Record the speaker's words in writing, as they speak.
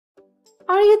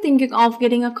Are you thinking of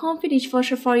getting a Comfee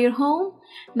dishwasher for your home?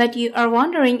 But you are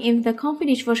wondering if the Comfee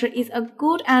dishwasher is a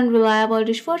good and reliable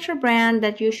dishwasher brand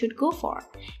that you should go for.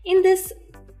 In this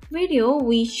video,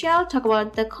 we shall talk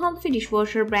about the Comfee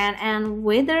dishwasher brand and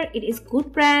whether it is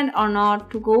good brand or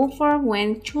not to go for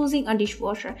when choosing a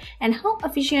dishwasher, and how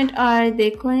efficient are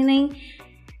they cleaning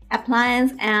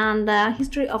appliance and the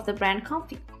history of the brand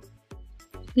Comfee.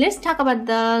 Let's talk about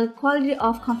the quality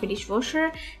of Comfee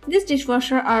dishwasher. These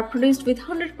dishwashers are produced with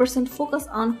 100% focus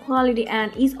on quality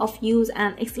and ease of use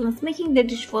and excellence, making the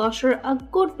dishwasher a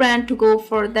good brand to go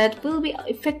for that will be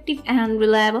effective and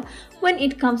reliable when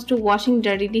it comes to washing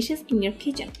dirty dishes in your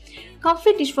kitchen.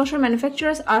 Comfee dishwasher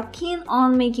manufacturers are keen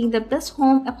on making the best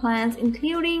home appliance,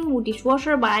 including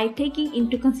dishwasher, by taking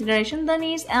into consideration the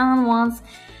needs and wants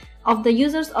of the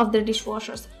users of their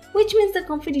dishwashers, which means the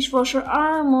Comfee dishwasher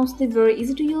are mostly very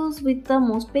easy to use with the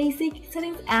most basic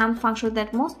settings and functions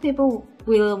that most people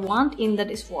will want in the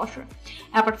dishwasher.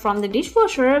 Apart from the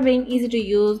dishwasher being easy to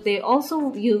use, they also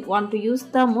want to use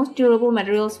the most durable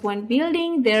materials when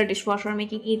building their dishwasher,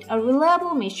 making it a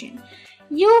reliable machine.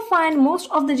 You'll find most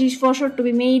of the dishwasher to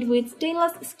be made with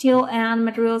stainless steel and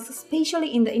materials,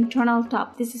 especially in the internal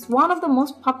top. This is one of the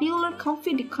most popular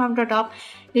Comfee countertop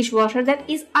dishwasher that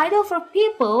is ideal for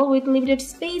people with limited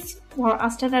space for a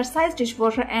standard size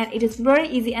dishwasher, and it is very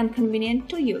easy and convenient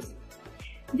to use.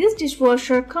 This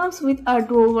dishwasher comes with a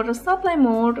dual water supply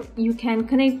mode. You can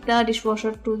connect the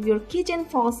dishwasher to your kitchen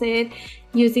faucet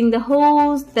using the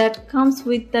hose that comes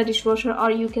with the dishwasher, or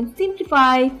you can fill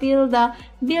the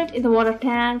built-in water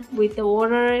tank with the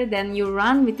water, then you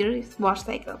run with your wash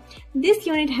cycle. This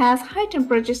unit has high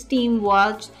temperature steam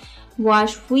wash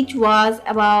which was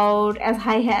about as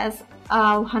high as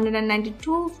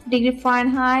 192 degrees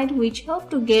Fahrenheit, which help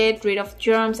to get rid of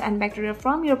germs and bacteria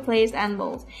from your plates and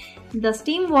bowls. The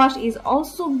steam wash is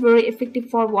also very effective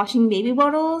for washing baby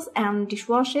bottles and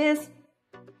dishwashes.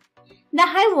 The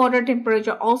high water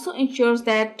temperature also ensures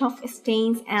that tough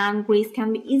stains and grease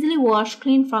can be easily washed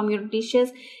clean from your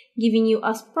dishes, giving you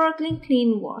a sparkling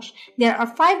clean wash. There are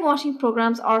 5 washing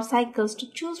programs or cycles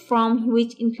to choose from,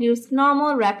 which includes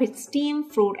normal, rapid, steam,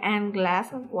 fruit and glass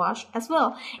wash as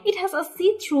well. It has a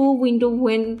see-through window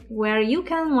where you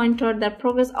can monitor the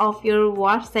progress of your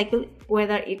wash cycle,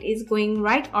 whether it is going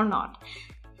right or not.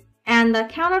 And the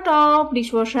countertop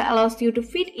dishwasher allows you to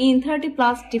fit in 30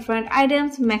 plus different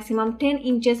items, maximum 10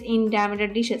 inches in diameter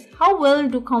dishes. How well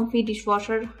do Comfee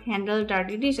dishwashers handle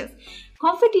dirty dishes?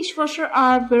 Comfee dishwashers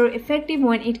are very effective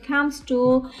when it comes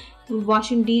to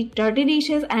washing dirty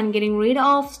dishes and getting rid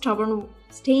of stubborn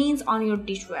stains on your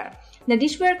dishware. The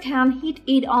dishware can heat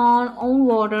it on own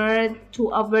water to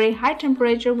a very high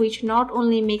temperature, which not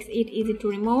only makes it easy to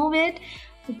remove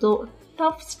the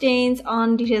tough stains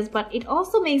on dishes, but it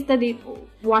also makes the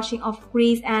washing of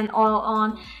grease and oil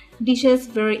on dishes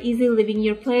very easy, leaving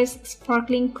your place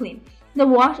sparkling clean.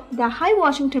 The high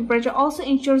washing temperature also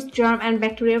ensures germ and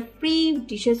bacteria-free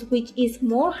dishes, which is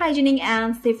more hygienic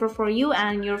and safer for you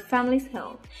and your family's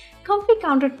health. Comfee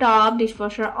countertop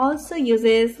dishwasher also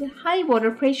uses high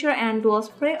water pressure and dual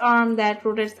spray arm that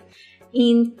rotates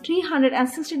in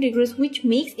 360 degrees, which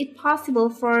makes it possible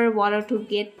for water to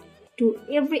get to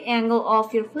every angle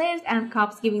of your plates and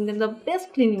cups, giving them the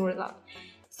best cleaning result.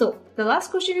 So the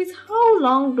last question is, how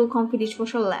long do Comfee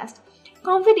dishwasher last?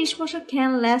 Comfee dishwasher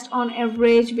can last on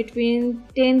average between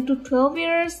 10 to 12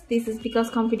 years. This is because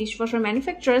Comfee dishwasher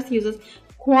manufacturers uses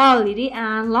quality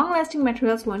and long-lasting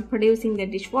materials when producing their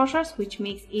dishwashers, which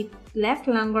makes it last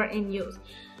longer in use.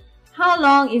 How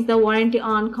long is the warranty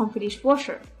on Comfee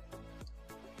dishwasher?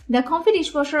 The Comfee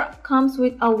dishwasher comes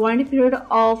with a warranty period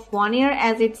of 1 year,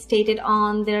 as it's stated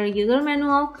on their user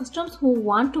manual. Customers who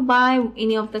want to buy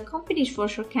any of the Comfee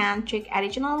dishwasher can check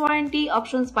additional warranty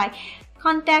options by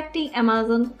contacting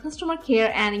Amazon customer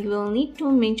care, and you will need to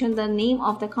mention the name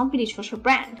of the Comfee dishwasher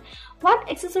brand.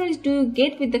 What accessories do you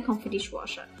get with the Comfee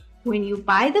dishwasher? When you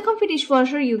buy the Comfee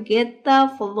dishwasher, you get the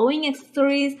following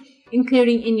accessories,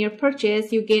 including in your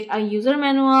purchase. You get a user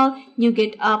manual, you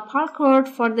get a power cord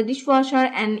for the dishwasher,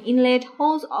 an inlet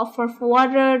hose for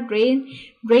water,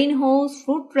 drain hose,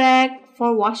 fruit rack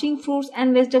for washing fruits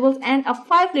and vegetables, and a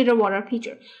 5-liter water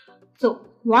pitcher. So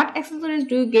what accessories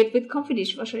do you get with Comfee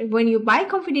dishwasher? When you buy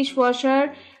Comfee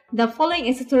dishwasher, the following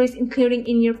accessories including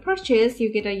in your purchase: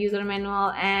 you get a user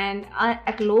manual, and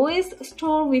at lowest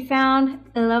store we found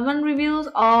 11 reviews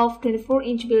of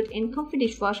 24-inch built-in Comfee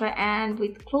dishwasher, and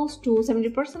with close to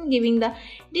 70% giving the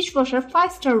dishwasher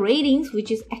 5-star ratings, which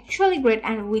is actually great,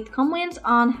 and with comments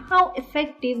on how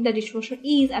effective the dishwasher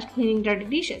is at cleaning dirty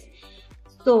dishes.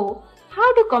 So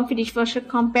how do Comfee dishwasher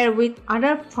compare with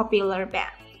other popular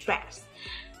brands?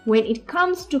 When it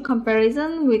comes to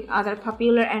comparison with other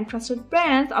popular and trusted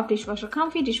brands of dishwasher,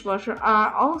 Comfee dishwasher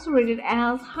are also rated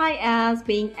as high as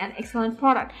being an excellent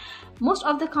product. Most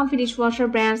of the Comfee dishwasher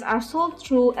brands are sold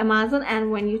through Amazon,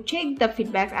 and when you check the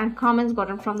feedbacks and comments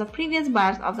gotten from the previous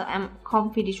buyers of the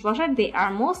Comfee dishwasher, they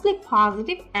are mostly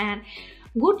positive and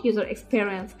good user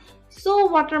experience. So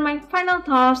what are my final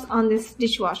thoughts on this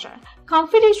dishwasher?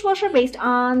 Comfee dishwasher, based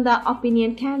on the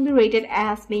opinion, can be rated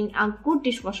as being a good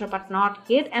dishwasher but not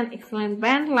yet an excellent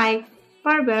brand like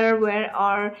Farberware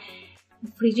or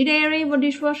Frigidaire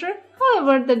dishwasher.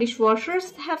 However, the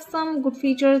dishwashers have some good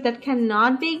features that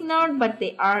cannot be ignored, but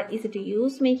they are easy to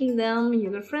use, making them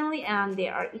user-friendly, and they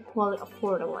are equally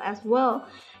affordable as well.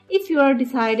 If you are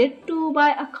decided to buy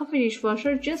a Comfee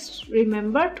dishwasher, just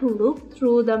remember to look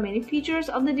through the many features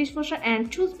of the dishwasher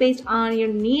and choose based on your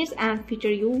needs and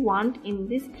feature you want in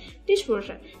this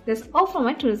dishwasher. That's all for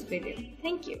my today's video.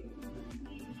 Thank you.